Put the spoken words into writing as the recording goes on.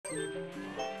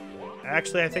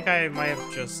Actually, I think I might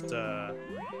have just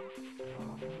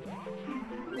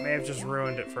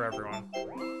ruined it for everyone.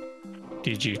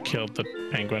 Did you kill the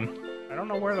penguin? I don't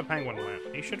know where the penguin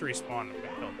went. He should respawn if I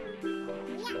killed him.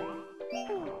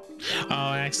 Oh,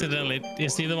 I accidentally.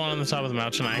 Is he the one on the top of the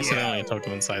mountain? I accidentally took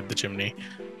him inside the chimney.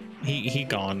 He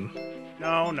gone.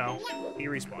 No. He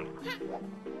respawned.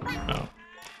 Oh.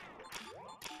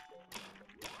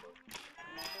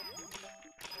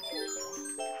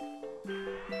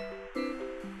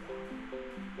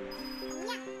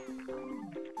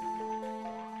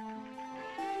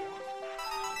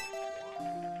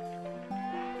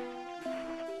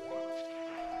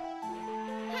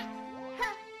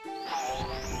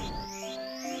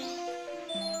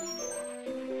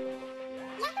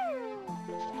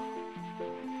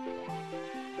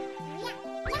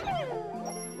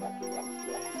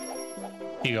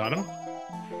 You got him?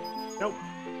 Nope.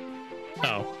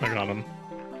 Oh, I got him.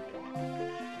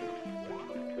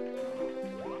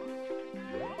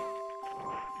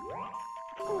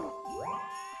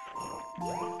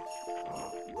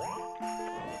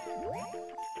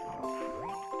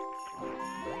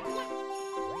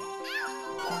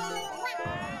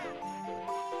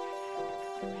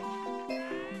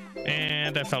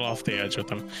 And I fell off the edge with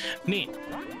him. Neat.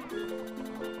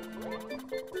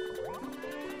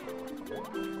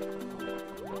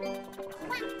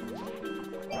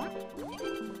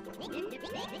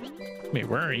 Wait,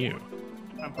 where are you?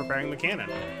 I'm preparing the cannon.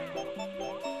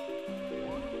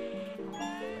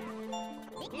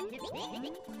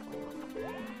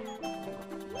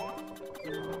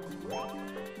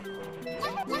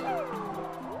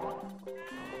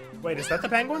 Wait, is that the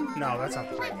penguin? No, that's not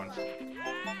the penguin.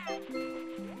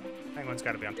 Penguin's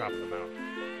got to be on top of the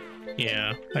mountain.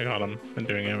 Yeah, I got him. I'm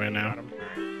doing it right now. Got him.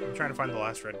 Right. I'm trying to find the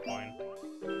last red coin.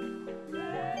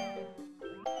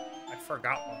 I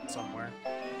forgot one somewhere.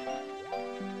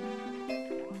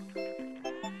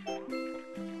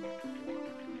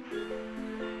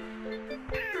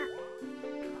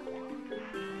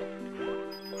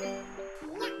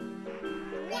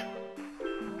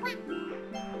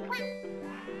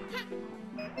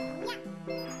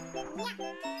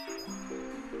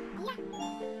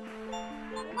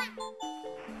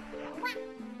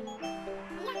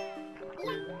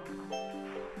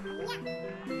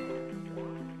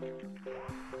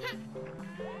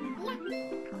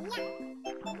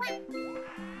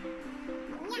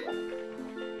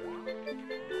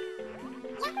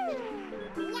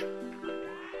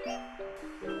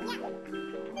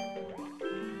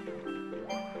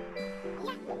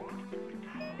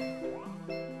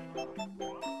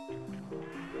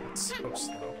 It's so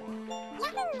slow.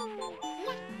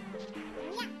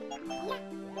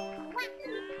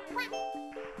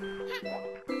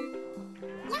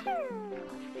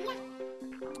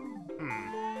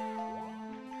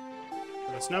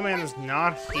 The snowman is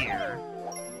not here.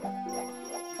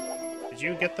 Did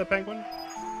you get the penguin?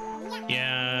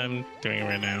 Yeah, I'm doing it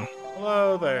right now.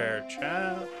 Hello there,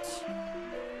 chat.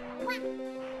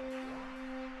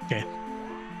 Okay.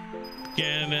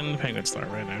 Get in the penguin star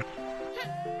right now.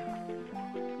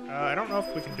 I don't know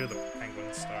if we can do the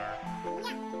penguin star.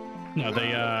 No,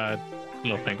 the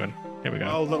little penguin. Here we go.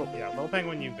 Oh, little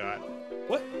penguin you got.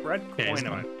 What red Yeah, coin he's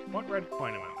am I? gone. What red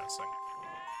coin am I missing?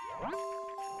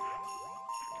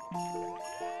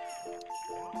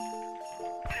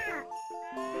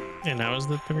 And now is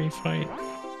the 3 fight?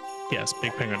 Yes,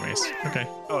 big penguin race. Okay.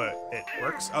 Oh, it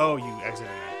works? Oh, you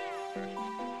exited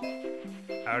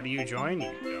it. How do you join?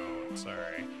 You don't.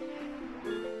 Sorry.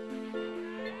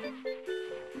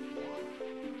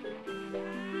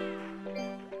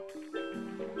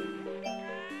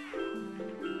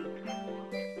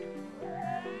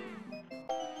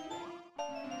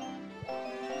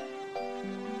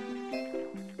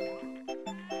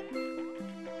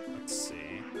 Let's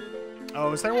see.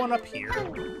 Oh, is there one up here?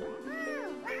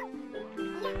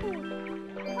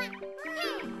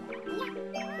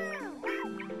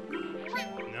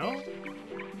 No?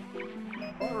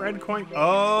 What red coin?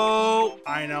 Oh,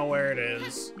 I know where it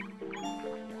is.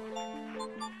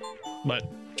 But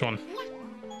which one?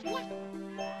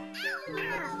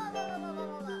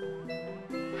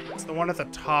 It's the one at the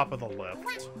top of the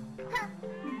lift.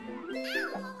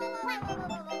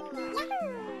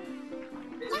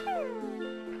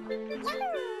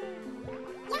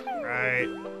 Right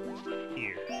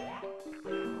here.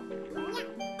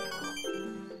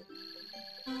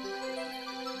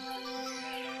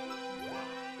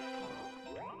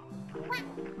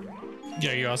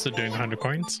 Yeah, you're also doing 100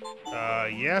 coins?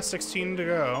 Yeah, 16 to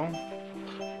go.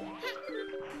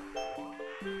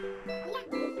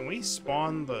 Can we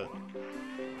spawn the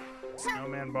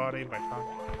snowman body by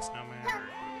talking to the snowman, or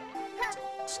it's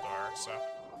a star, so.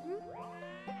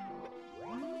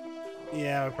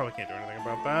 Yeah, we probably can't do anything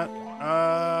about that.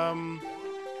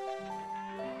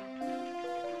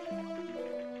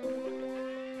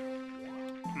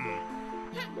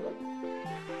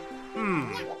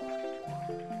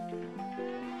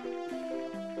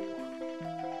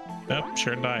 Yep,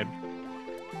 sure died.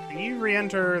 Can you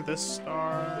re-enter this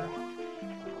star?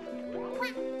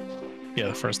 Yeah,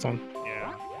 the first one.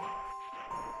 Yeah.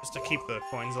 Just to keep the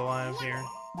coins alive here.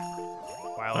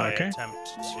 While I attempt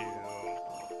to...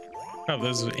 Oh,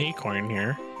 there's an acorn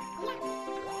here.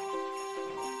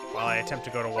 While I attempt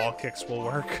to go to wall kicks will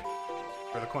work.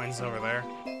 For the coins over there.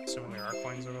 Assuming there are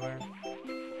coins over there.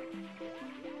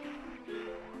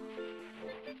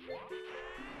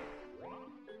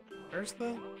 Where's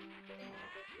the...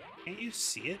 Can't you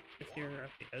see it if you're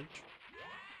at the edge?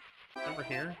 Over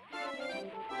here?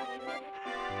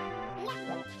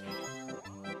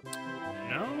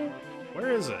 No?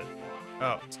 Where is it?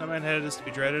 Oh, Snowman Head is to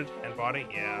be dreaded, and body?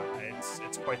 Yeah,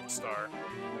 it's quite the star.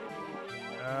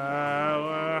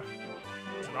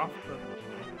 Is it off the...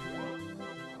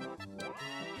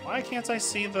 Why can't I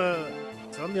see the...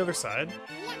 Is it on the other side?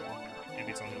 Maybe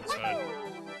it's on the other side.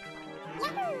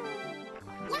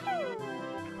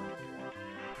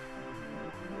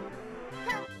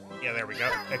 Yeah, there we go.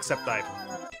 Except died.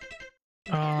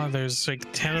 Oh, there's like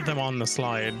 10 of them on the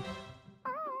slide.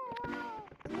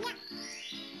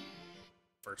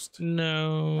 First.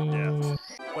 No. Yeah.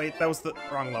 Wait, that was the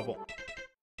wrong level.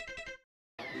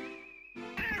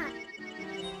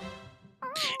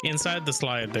 Inside the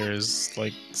slide, there's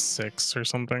like 6 or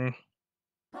something.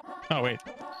 Oh, wait.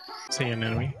 See an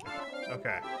enemy?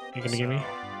 Okay. You gonna give me?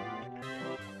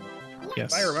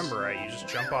 Yes. If I remember right, you just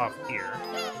jump off here.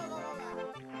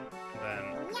 Then...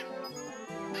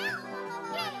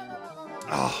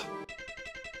 Oh!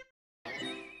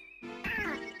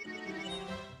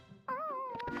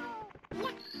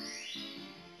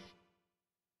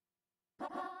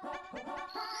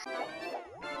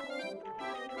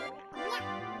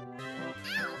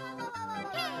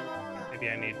 Maybe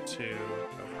I need to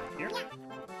go from here.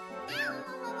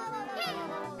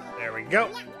 There we go.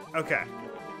 Okay.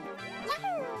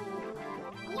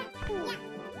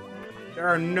 There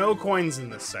are no coins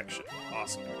in this section.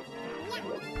 Awesome.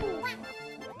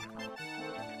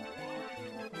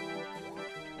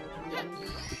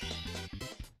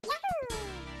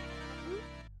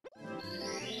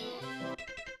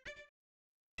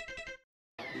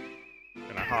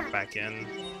 Gonna hop back in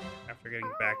after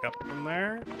getting back up from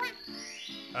there.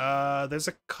 There's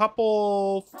a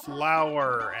couple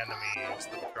flower enemies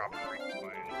that will drop 3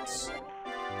 coins.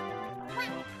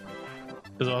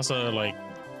 There's also like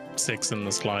 6 in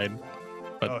the slide,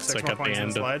 but it's 6 like more at the coins in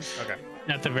end. the slide? Okay.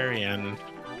 At the very end.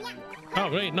 Oh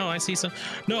wait, no, I see some.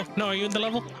 No, are you in the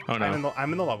level? Oh no,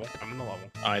 I'm in the level. I'm in the level.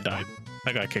 I died.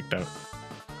 I got kicked out.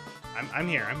 I'm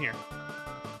here. I'm here.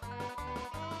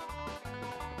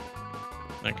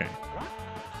 Okay.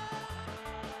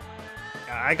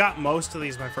 I got most of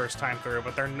these my first time through,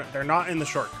 but they're not in the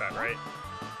shortcut, right?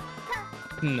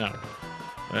 No.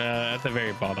 At the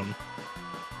very bottom.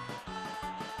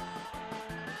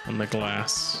 On the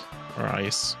glass or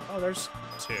ice. Oh, there's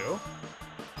 2. Cool.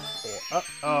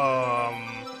 Oh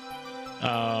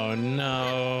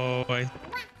no.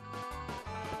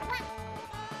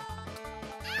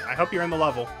 I hope you're in the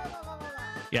level.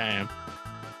 Yeah, I am.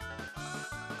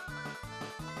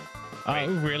 Wait, Oh,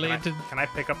 really? Can I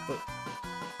pick up the...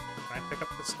 Can I pick up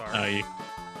the star? Oh, you...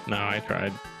 No, I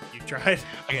tried. You tried?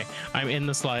 Okay, I'm in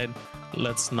the slide.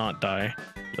 Let's not die.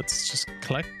 Let's just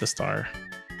collect the star.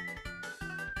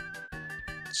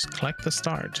 Just collect the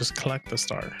star. Just collect the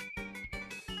star.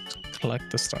 Just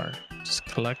collect the star. Just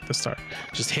collect the star.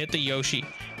 Just hit the Yoshi.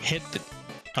 Hit the...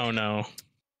 Oh, no.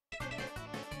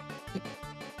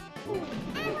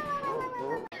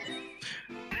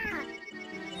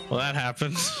 Well, that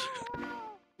happened.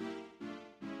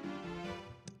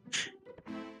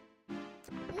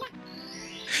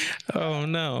 Oh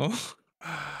no.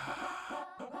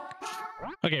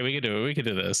 Okay, we could do it. We could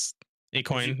do this. A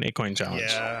coin challenge.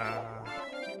 Yeah.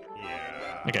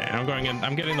 Yeah. Okay, I'm going in.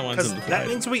 I'm getting the ones in the that slide.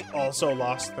 means we also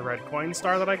lost the red coin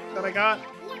star that I got.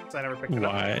 Because I never picked it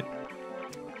up. What?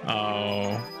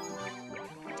 Oh.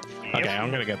 Yep. Okay,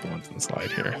 I'm gonna get the ones in the slide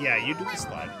here. Yeah, you do the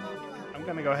slide. I'm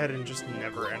gonna go ahead and just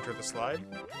never enter the slide.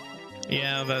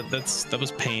 Yeah, that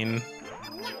was pain.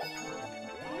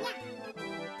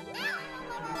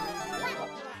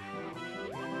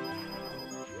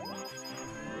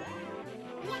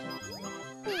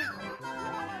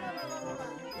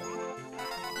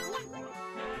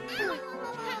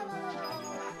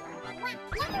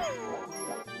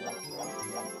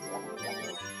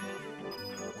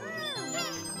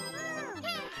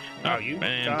 Wow, you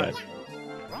and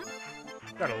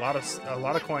got a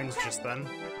lot of coins just then,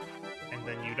 and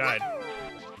then you died.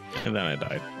 and then I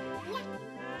died.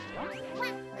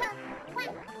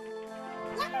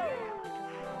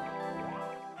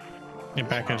 And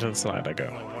back into the slide I go.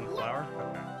 Only one flower?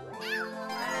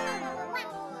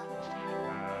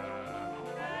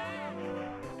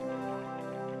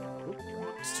 Okay.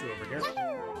 There's two over here.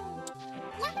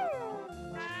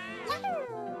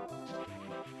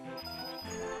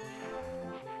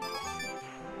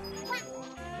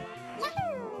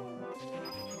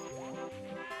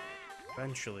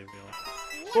 Eventually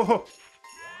we'll... Whoa!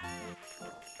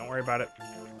 Don't worry about it.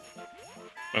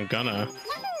 I'm gonna.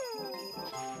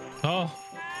 Oh.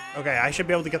 Okay, I should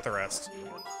be able to get the rest.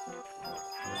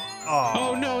 Oh,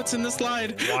 Oh no, it's in the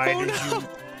slide. Why oh, did no. you...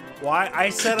 Why? I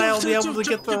said I'll be able to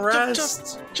get the jump,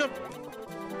 rest. Jump.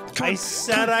 I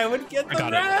said I would get I the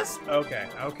got it. rest. Okay,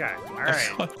 okay. All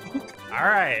right. All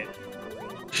right.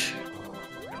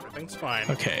 Everything's fine.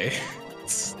 Okay.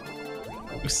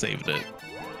 We saved it.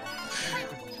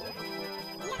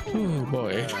 Oh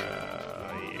boy.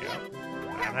 Yeah.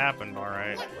 That happened, all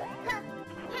right.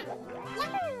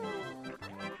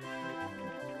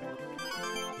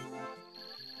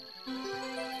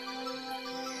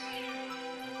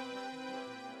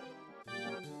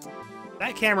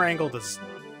 That camera angle does...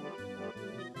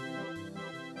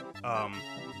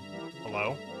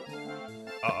 Hello?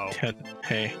 Uh-oh.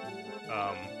 Hey,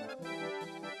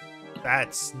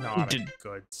 That's not a Did-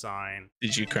 good sign.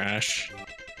 did you crash?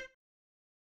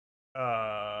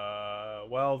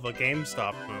 Well, the game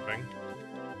stopped moving.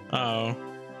 Oh.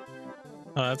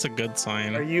 Oh, that's a good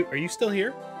sign. Are you still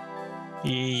here?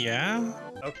 Yeah.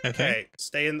 Okay,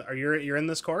 stay in... You're in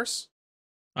this course?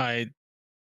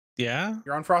 Yeah.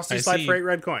 You're on Frosty I Slide see. for 8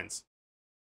 red coins.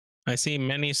 I see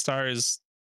many stars.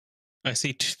 I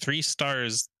see 3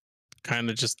 stars kind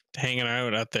of just hanging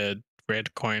out at the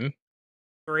red coin.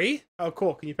 3? Oh,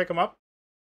 cool. Can you pick them up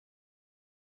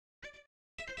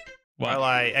while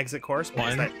I exit course?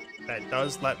 Because One. that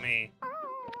does let me...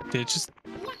 Did it just...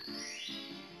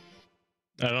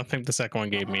 I don't think the second one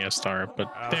gave me a star,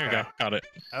 but there you go. Okay. Got it.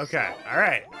 Okay,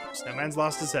 alright. Snowman's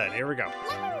lost his head. Here we go.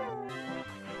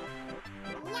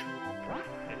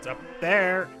 It's up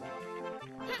there.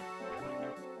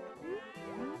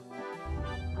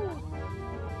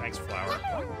 Thanks, flower.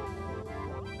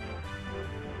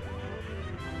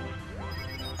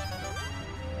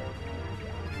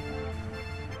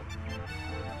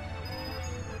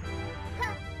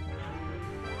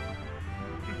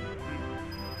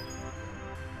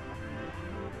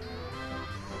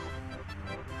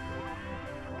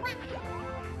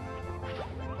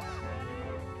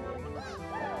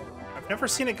 I've never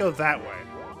seen it go that way.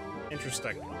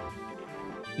 Interesting.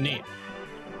 Neat.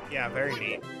 Yeah, very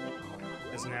neat.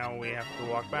 Because now we have to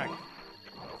walk back.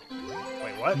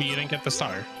 Wait, what? But you didn't get the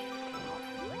star.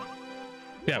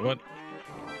 Yeah, what?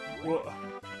 Wha-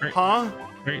 Where- Huh?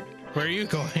 Where are you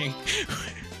going?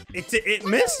 It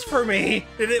missed for me.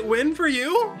 Did it win for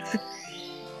you?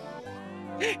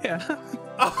 Yeah.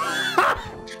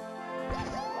 Oh.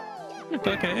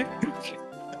 Okay.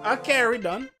 Okay, are we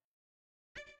done?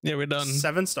 Yeah, we're done.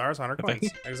 7 stars, 100 I think.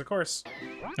 coins. There's a course.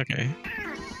 Okay.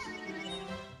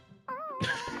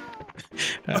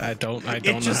 I don't know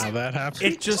just- how that happened.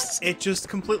 It just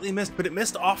completely missed, but it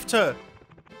missed off to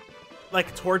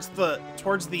like towards the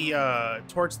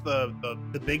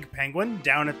big penguin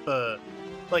down at the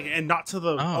like, and not to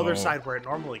the other Oh. side where it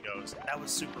normally goes. That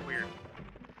was super weird.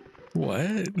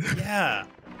 What? Yeah.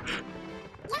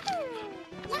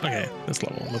 Okay, this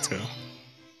level. Let's go.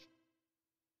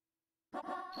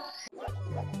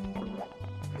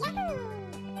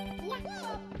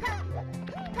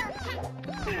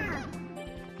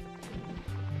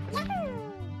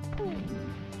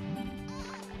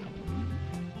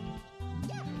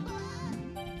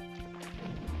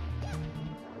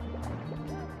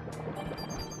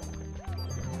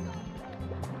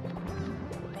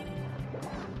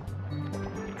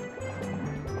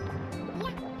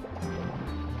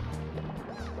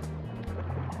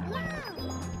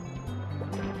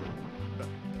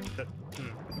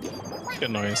 Good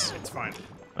noise. It's fine.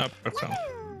 Up, I fell.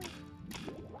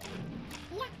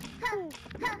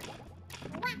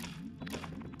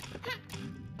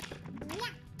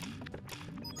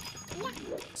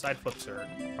 Side flips are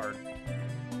hard.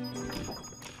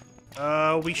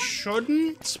 We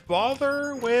shouldn't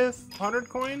bother with 100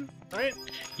 coin, right?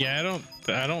 Yeah,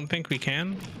 I don't think we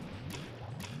can.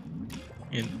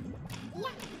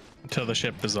 Until the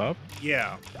ship is up.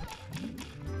 Yeah.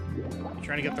 You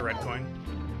trying to get the red coin?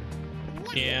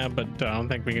 Yeah, but I don't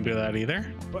think we can do that either.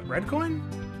 What, red coin?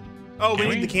 Oh, we Can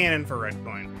need we? the cannon for red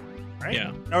coin, right?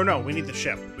 Yeah. Oh no, we need the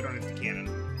ship. We don't need the cannon.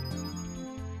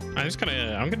 I'm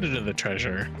gonna do the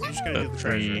treasure. We're just gonna The do the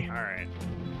treasure. three. All right.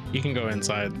 You can go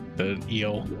inside the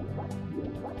eel.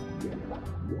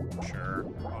 Sure.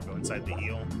 I'll go inside the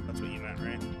eel. That's what you meant,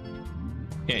 right?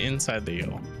 Yeah, inside the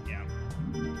eel. Yeah.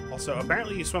 Also,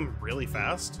 apparently you swim really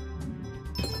fast.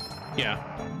 Yeah.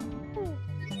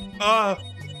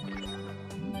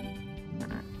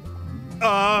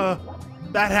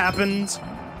 That happened.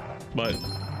 But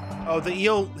Oh, the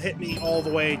eel hit me all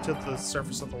the way to the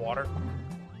surface of the water.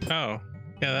 oh,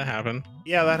 yeah, that happened.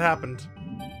 Yeah, that happened.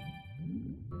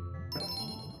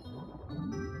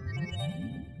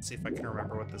 Let's see if I can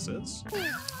remember what this is.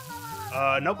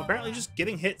 Nope, apparently just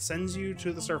getting hit sends you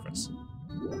to the surface.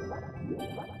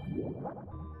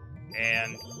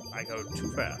 And I go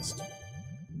too fast.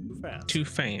 Too fast. Too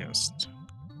fast.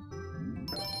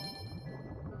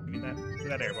 Give me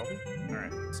that air bubble.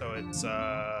 Alright, so it's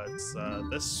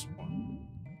this one.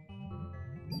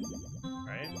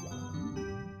 Right?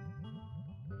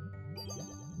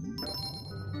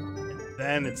 And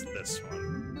then it's this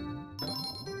one.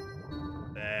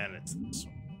 Then it's this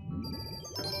one.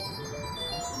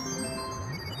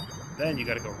 Then you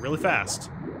gotta go really fast.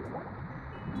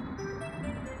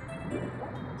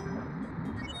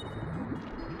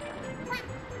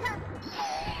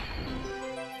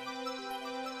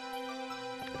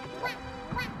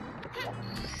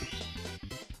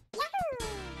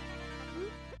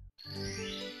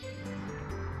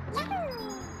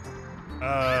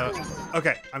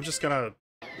 Okay, I'm just gonna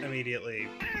immediately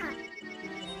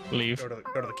Leave. go to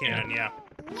the cannon, yeah.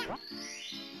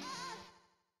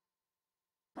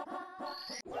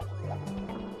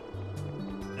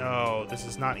 No, this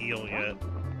is not eel yet.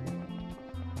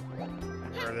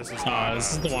 Or this is not.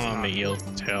 This is the one on the eel's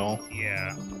tail.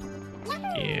 Yeah.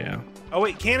 Yeah. Oh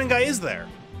wait, cannon guy is there.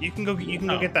 You can go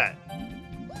get that.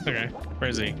 Okay. Where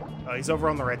is he? He's over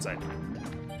on the right side.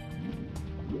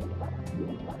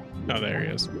 Oh, there he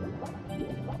is.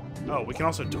 Oh, we can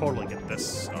also totally get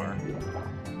this star.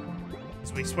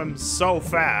 Because we swim so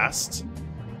fast.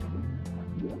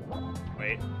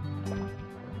 Wait.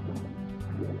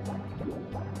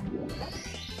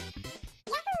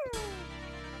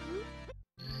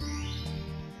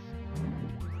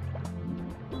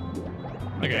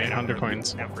 Okay, 100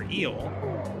 coins. Now for eel,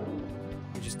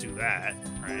 we just do that,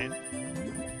 right?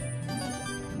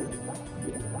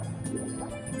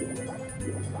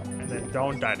 And then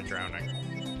don't die to drowning.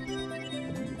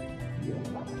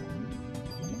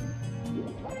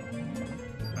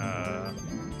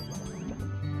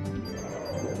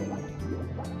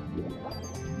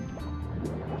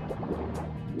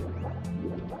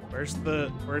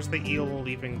 Where's the eel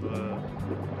leaving the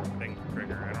thing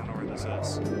trigger? I don't know where this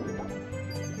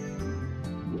is.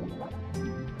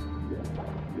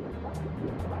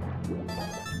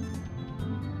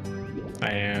 I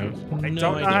have I no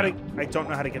don't know idea. I don't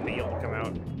know how to get the eel to come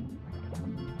out.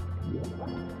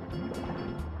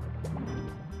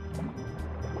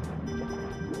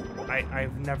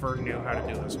 I've never knew how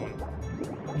to do this one.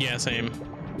 Yeah, same.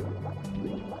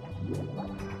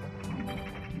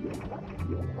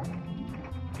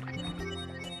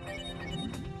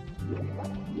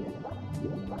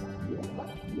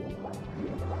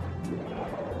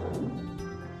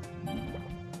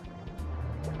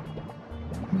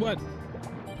 What?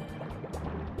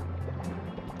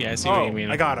 Yeah, I see what you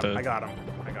mean. I got him. The- I got him.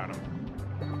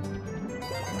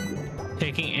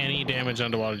 Taking any damage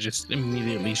underwater just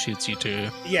immediately shoots you too.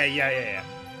 Yeah.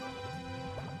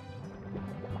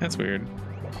 That's weird.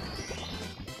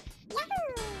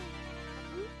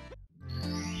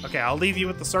 Okay, I'll leave you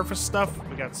with the surface stuff.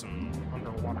 We got some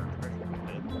underwater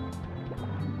treasure.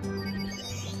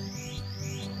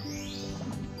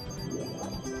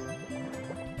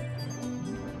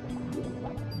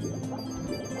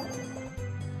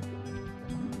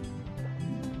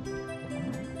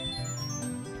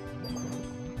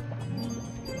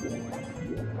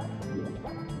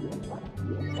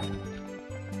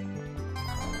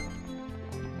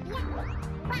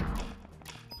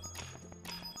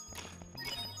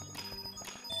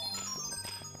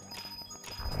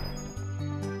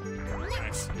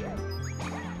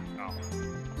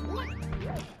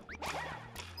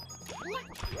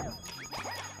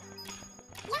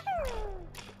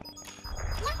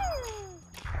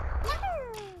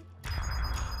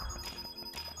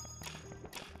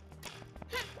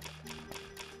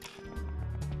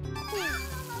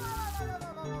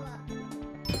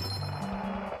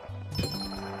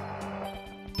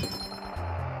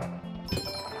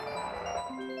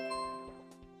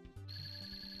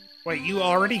 Wait, you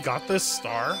already got this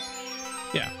star?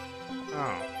 Yeah.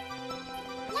 Oh.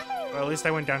 Well, at least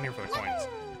I went down here for the coins.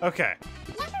 Okay.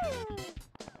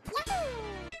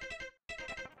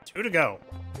 2 to go.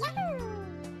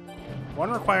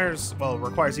 One requires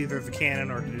either the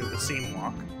cannon or to do the seam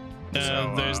walk.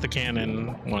 There's the cannon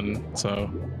one, so.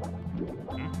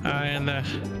 And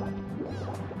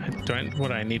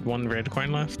would I need 1 red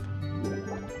coin left?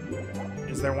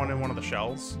 Is there one in one of the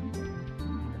shells?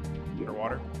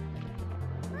 Underwater?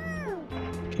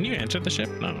 Can you enter the ship?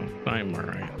 No, I'm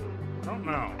alright. I don't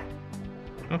know.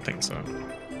 I don't think so.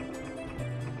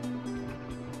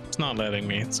 It's not letting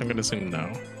me, so I'm gonna assume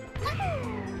no.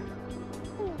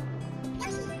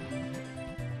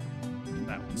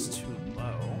 That was too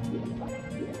low.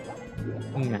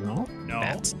 No, No,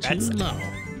 that's too low.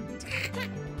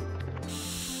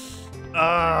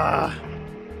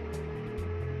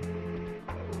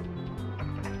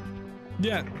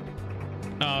 Yeah.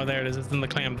 Oh, there it is. It's in the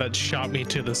clam that shot me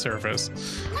to the surface.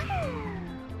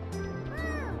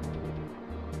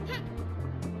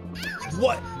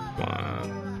 What?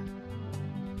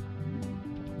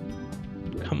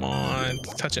 Come on.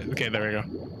 Touch it. Okay, there we go.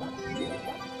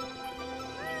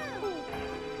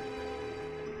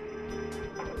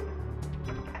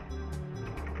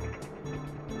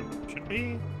 Should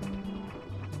be.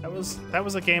 That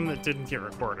was a game that didn't get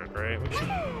recorded, right?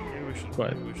 Maybe we should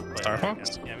What? maybe we should play Star that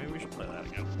Fox? again. Yeah, maybe we should play that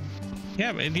again.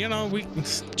 Yeah, but you know,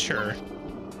 sure.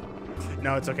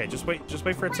 No, it's okay. Just wait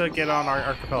for it to get on our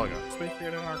archipelago. Just wait for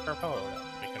it on our archipelago.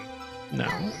 We can.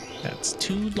 No, that's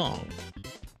too long.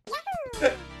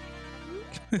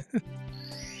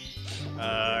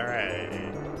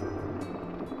 Alright.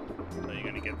 So you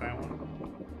gonna get that one?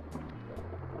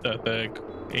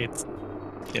 It's,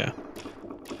 yeah.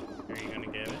 Are you gonna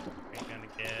get it? Are you gonna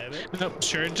get it? Nope,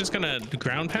 sure, just gonna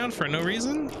ground pound for no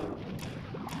reason?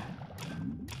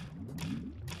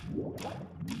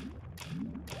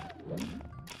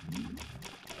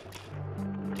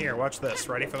 Here, watch this.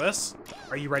 Ready for this?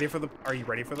 Are you ready for this? Are you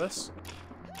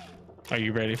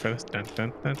ready for this? Dun,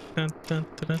 dun, dun, dun, dun,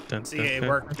 dun, dun, See, dun, it dun,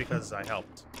 worked dun. because I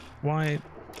helped. Why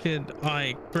did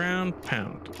I ground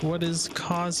pound? What is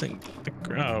causing the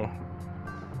oh?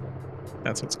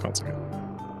 That's what's causing it.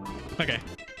 Okay,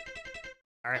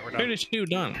 Alright, we're done. 32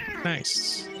 done.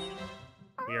 Nice.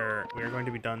 We are going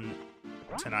to be done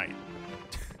tonight.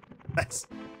 That's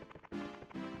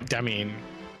I mean,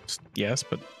 yes,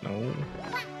 but no.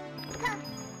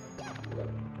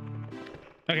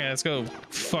 Okay, let's go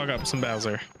fuck up some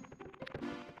Bowser.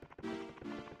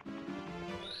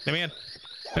 Let me in.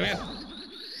 Let me in.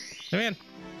 Let me in.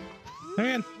 Let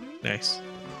me in. Nice.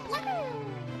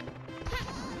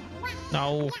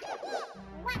 No.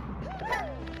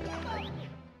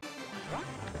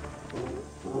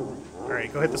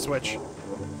 alright, go hit the switch.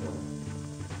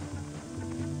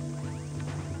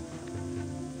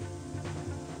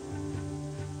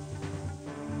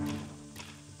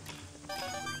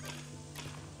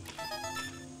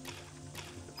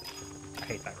 I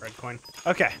hate that red coin.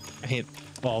 Okay. I hate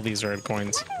all these red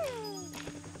coins.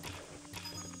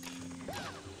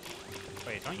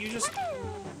 Wait, don't you just...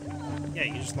 Yeah,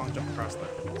 you just long jump across there.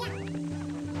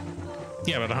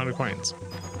 Yeah, but 100 coins.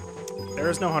 There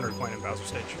is no 100 coin in Bowser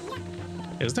Stage.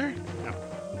 Is there? No.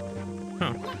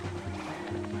 Oh.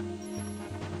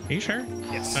 Are you sure?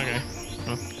 Yes. Okay.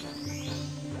 Well,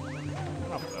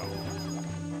 One up,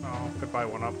 though. Oh, goodbye,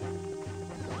 one up.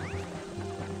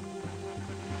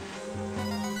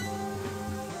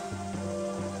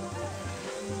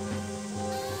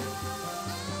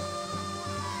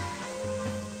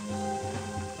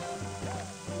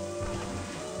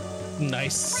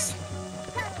 nice.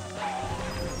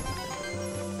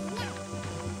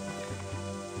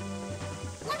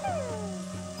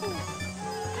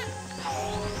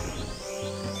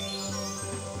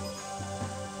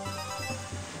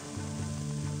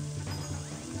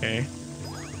 Okay.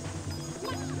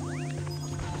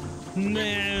 No.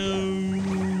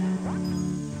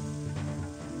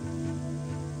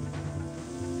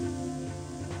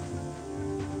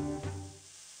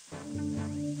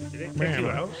 Did it Where kick am you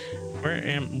I? out?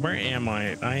 Where am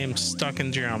I? I am stuck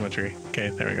in geometry. Okay,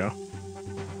 there we go.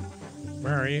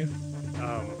 Where are you?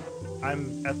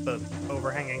 I'm at the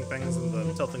overhanging things and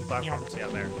the tilting platforms. Yeah,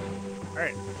 there.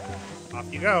 Alright.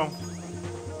 Off you go.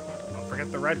 Don't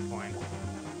forget the red coin.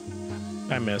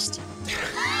 I missed.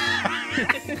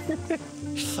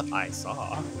 I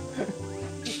saw.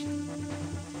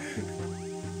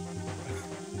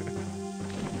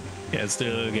 Yeah, let's do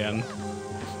it again.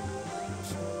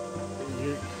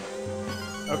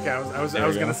 Okay, I was There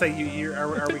we gonna go. say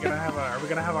are we gonna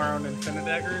have our own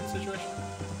Infinidagger situation?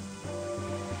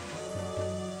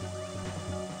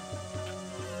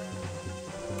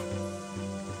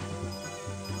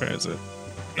 Where is it?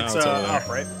 It's, it's over there. up,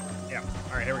 right? Yeah.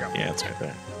 All right, here we go. Yeah, it's right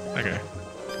there. Okay.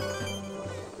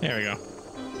 There we go.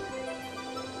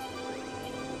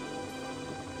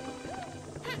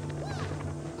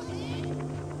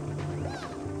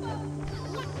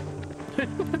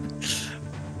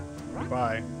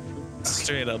 Bye.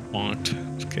 Straight up bonked.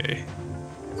 Okay.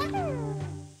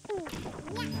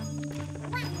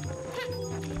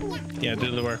 Yeah, do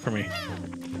the work for me.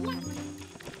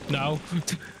 No.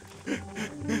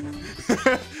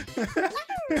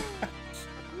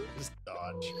 Just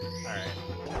dodge. All right.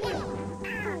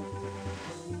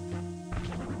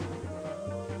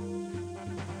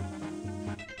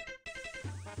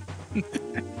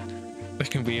 There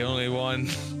can be only one.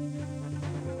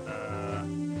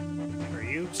 Are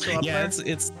you still up Yeah, there?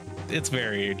 it's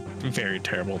very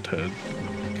terrible to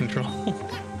control.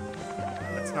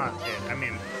 That's not it. I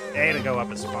mean, A to go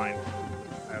up is fine.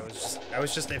 I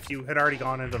was just if you had already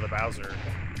gone into the Bowser.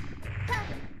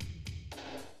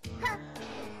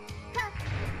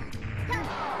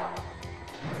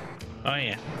 Oh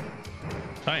yeah.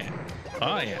 Oh yeah.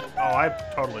 Oh yeah. Oh, I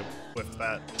totally whiffed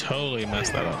that. Totally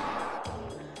messed that up.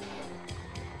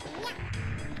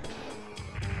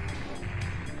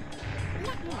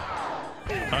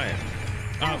 Oh yeah.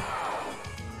 Oh.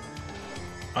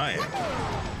 Oh yeah.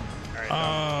 All right.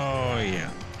 Oh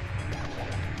yeah.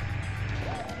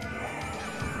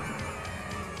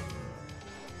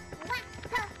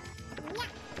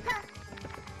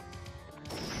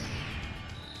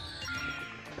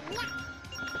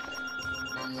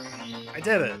 I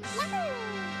did it.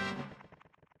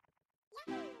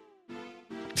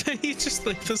 You just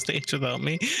leave the stage without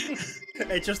me.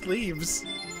 It just leaves.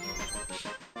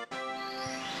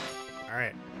 All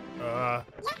right.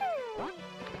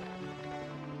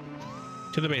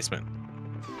 To the basement.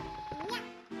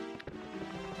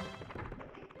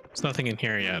 There's nothing in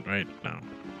here yet, right? No. I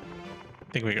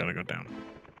think we gotta go down.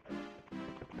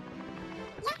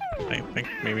 I think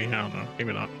maybe, I don't know,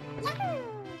 maybe not.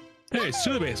 Hey, it's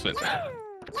to the basement.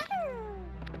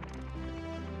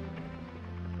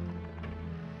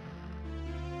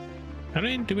 How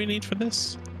many do we need for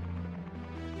this?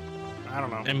 I don't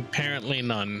know. Apparently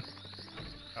none.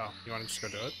 Oh, you want to just go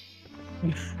do it?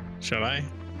 Should I?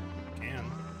 Can.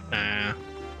 Nah.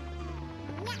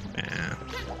 Nah.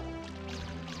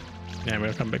 Yeah,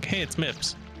 we'll come back. Hey, it's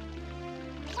Mips.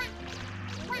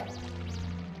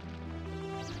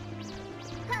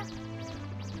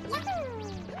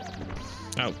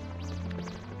 Oh.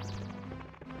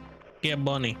 Yeah,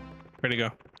 Bunny. Where'd he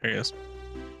go? There he is.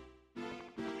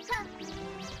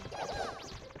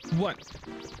 What?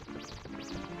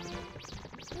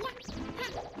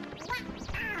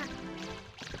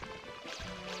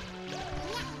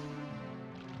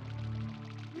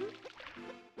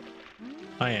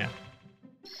 Oh yeah.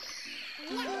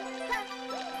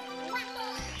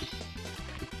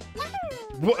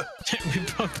 What? We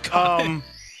both got it.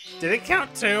 Did it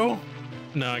count too?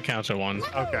 No, I counted one.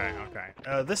 Okay,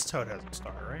 okay. This toad has a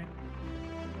star, right?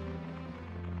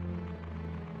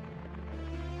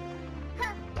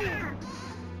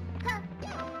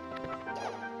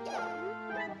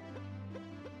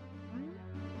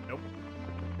 Nope.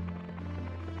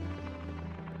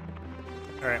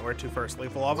 Alright, where to first?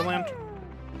 Leave the lava land?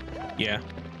 Yeah.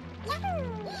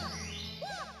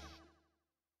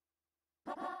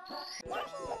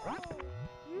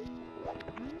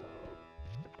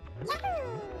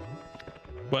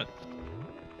 What?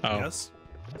 Oh. Yes.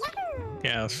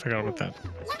 Yeah, I forgot about that.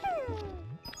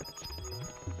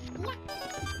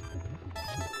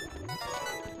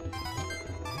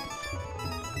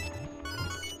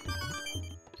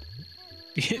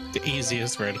 The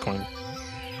easiest red coin.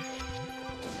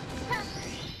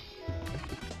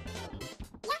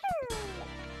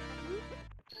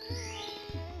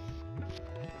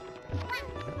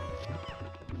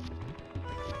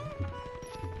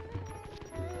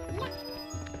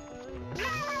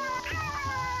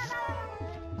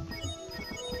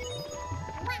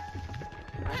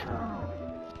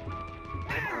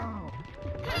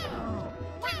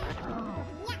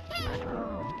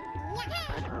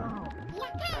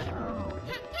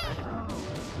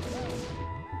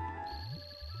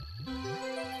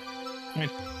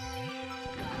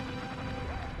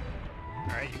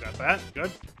 Alright, you got that.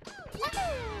 Good.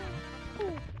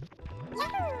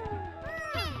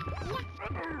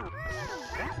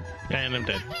 Yeah, and I'm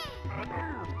dead.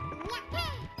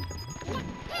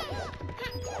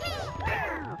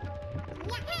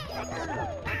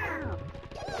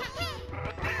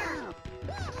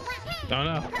 Oh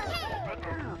no.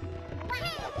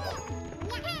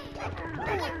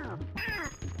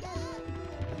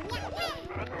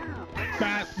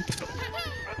 Ah.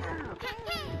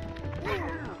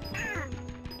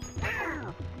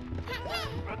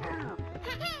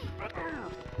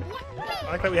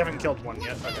 fact that we haven't killed one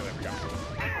yet. Okay, there we go.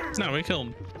 No, we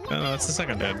killed. No, that's the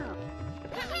second dead.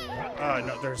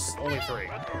 No, there's only 3,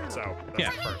 so that's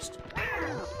Yeah. the first.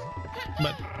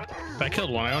 But I killed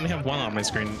one. I only have one on my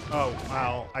screen. Oh,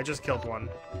 wow, I just killed one.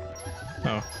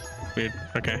 Oh, weird.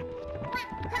 Okay,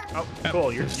 Oh,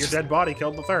 cool, your dead body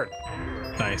killed the 3rd.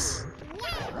 nice.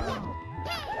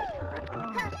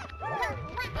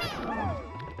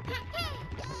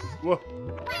 Whoa.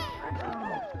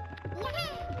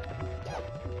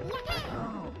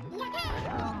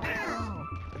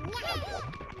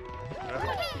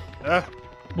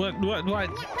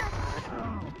 What?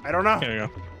 I don't know. There you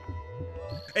go.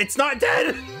 It's not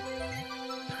dead!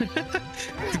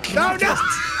 No, no!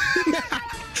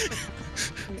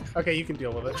 Okay, you can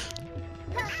deal with it.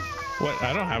 What?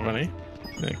 I don't have any.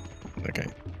 Okay.